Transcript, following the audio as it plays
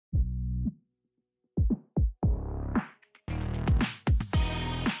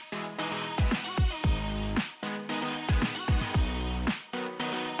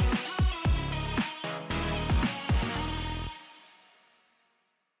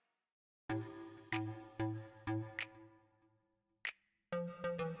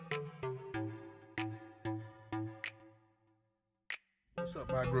What's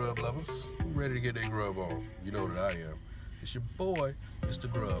up, my grub lovers? I'm ready to get that grub on. You know that I am. It's your boy,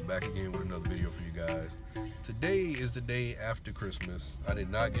 Mr. Grub, back again with another video for you guys. Today is the day after Christmas. I did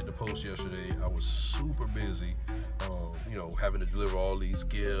not get to post yesterday. I was super busy, having to deliver all these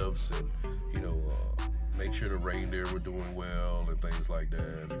gifts and, make sure the reindeer were doing well and things like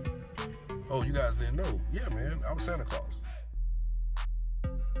that. And, oh, you guys didn't know? Yeah, man, I was Santa Claus.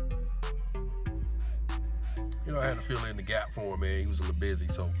 I had to fill in the gap for him, man. He was a little busy,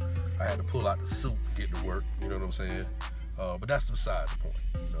 so I had to pull out the suit to get to work. You know what I'm saying? But that's beside the point.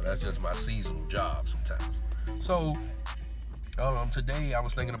 That's just my seasonal job sometimes. So today I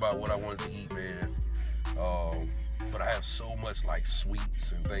was thinking about what I wanted to eat, man. But I have so much like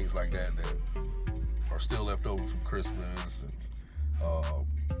sweets and things like that are still left over from Christmas. And,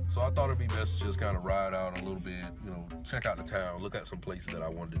 so I thought it'd be best to just kind of ride out a little bit, check out the town, look at some places that I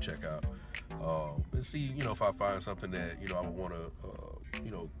wanted to check out, and see, if I find something that, I would want to,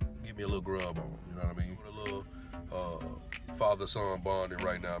 give me a little grub on, you know what I mean? A little father-son bonding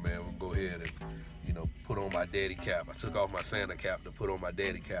right now, man. We'll go ahead and, put on my daddy cap. I took off my Santa cap to put on my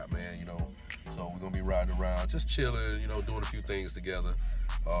daddy cap, man, So we're going to be riding around, just chilling, doing a few things together.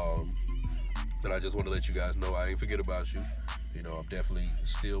 But I just want to let you guys know I ain't forget about you. I'm definitely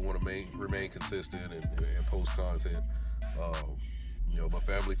still want to remain consistent and post content. But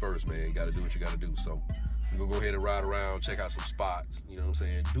family first, man. You got to do what you got to do. So we're going to go ahead and ride around, check out some spots, you know what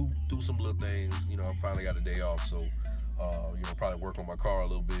I'm saying? Do some little things. I finally got a day off, so, probably work on my car a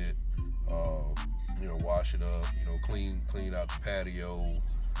little bit, wash it up, clean out the patio,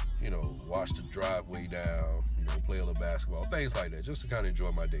 wash the driveway down, play a little basketball, things like that, just to kind of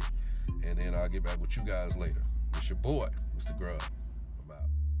enjoy my day. And then I'll get back with you guys later. It's your boy, Mr. Grub. I'm out.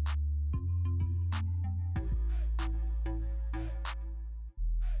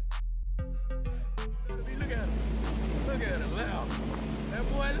 Look at him. Look at him. Left. That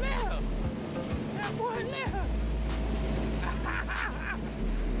boy left. That boy left.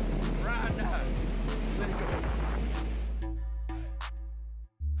 Right now. Let's go.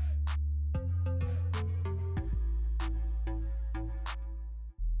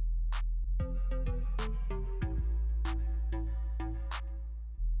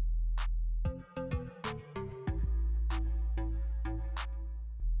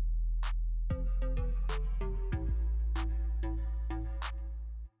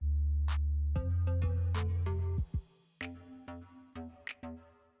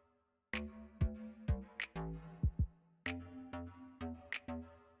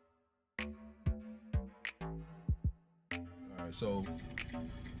 So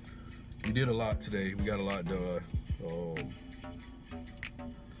we did a lot today. We got a lot done.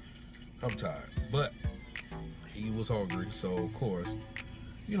 I'm tired, but he was hungry, so of course,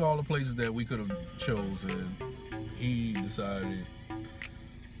 all the places that we could have chosen, he decided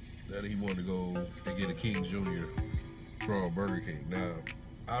that he wanted to go and get a King Jr. from Burger King. Now,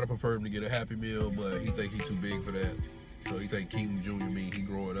 I'd have preferred him to get a Happy Meal, but he think he's too big for that. So he think King Jr. mean he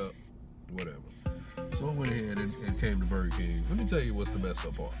growing up, whatever. So I went ahead and came to Burger King. Let me tell you what's the messed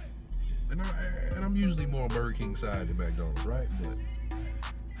up part. And I'm usually more on Burger King side than McDonald's, right? But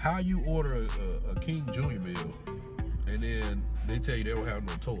how you order a King Jr. meal and then they tell you they don't have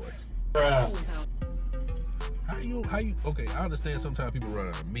no toys? How you? Okay, I understand sometimes people run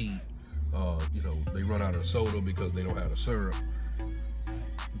out of meat. They run out of soda because they don't have the syrup.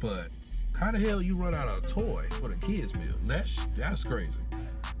 But how the hell you run out of a toy for the kids meal? That's crazy.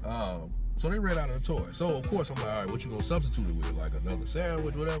 So they ran out of the toy. So of course I'm like, all right, what you gonna substitute it with? Like another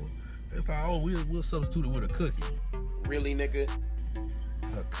sandwich, whatever? It's like, oh, we'll substitute it with a cookie. Really, nigga?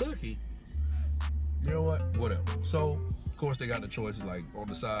 A cookie? You know what? Whatever. So of course they got the choices, like on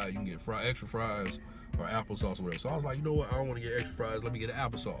the side you can get extra fries or applesauce or whatever. So I was like, you know what? I don't want to get extra fries. Let me get an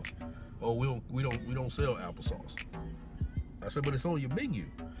applesauce. Oh, we don't sell applesauce. I said, but it's on your menu.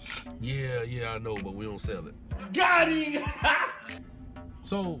 Yeah, I know, but we don't sell it. Got him!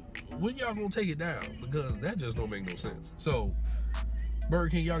 So when y'all gonna take it down? Because that just don't make no sense. So Burger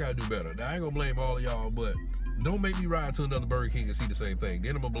King, y'all gotta do better. Now I ain't gonna blame all of y'all, but don't make me ride to another Burger King and see the same thing.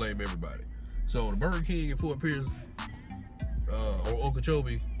 Then I'm gonna blame everybody. So the Burger King in Fort Pierce or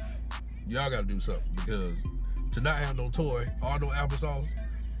Okeechobee, y'all gotta do something, because to not have no toy or no applesauce,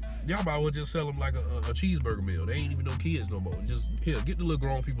 y'all might well just sell them like a cheeseburger meal. They ain't even no kids no more. Just here, get the little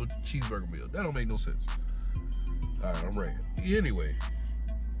grown people cheeseburger meal. That don't make no sense. All right, I'm ready. Anyway.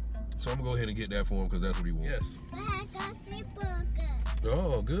 So I'm gonna go ahead and get that for him because that's what he wants. Yes.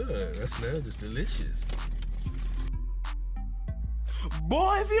 Oh, good. That's delicious.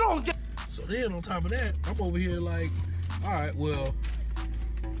 Boy, if you don't get... So then on top of that, I'm over here like, all right, well,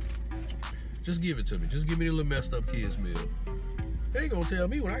 just give it to me. Just give me the little messed up kids meal. They ain't gonna tell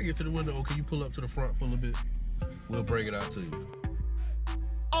me when I get to the window, oh, can you pull up to the front for a little bit? We'll bring it out to you.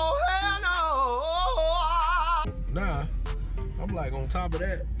 Oh, hell no! Nah, I'm like, on top of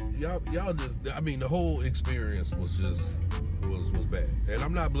that, y'all just, I mean, the whole experience was bad. And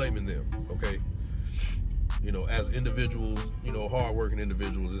I'm not blaming them, okay? You know, as individuals, you know, hardworking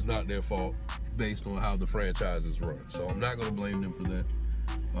individuals, it's not their fault based on how the franchise is run. So I'm not gonna blame them for that.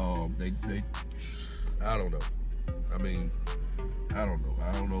 I don't know. I mean, I don't know.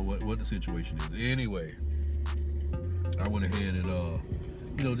 I don't know what the situation is. Anyway, I went ahead and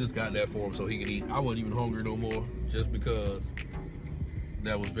you know, just got that for him so he could eat. I wasn't even hungry no more, just because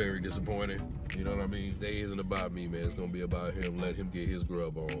that was very disappointing. You know what I mean? Day isn't about me, man. It's gonna be about him. Let him get his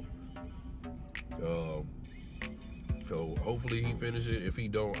grub on. So hopefully he finish it. If he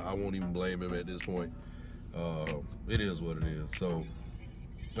don't, I won't even blame him at this point. It is what it is. So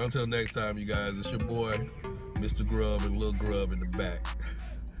until next time, you guys, it's your boy, Mr. Grub and Lil Grub in the back.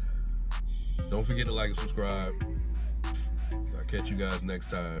 Don't forget to like and subscribe. I'll catch you guys next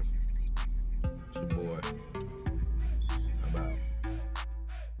time. It's your boy.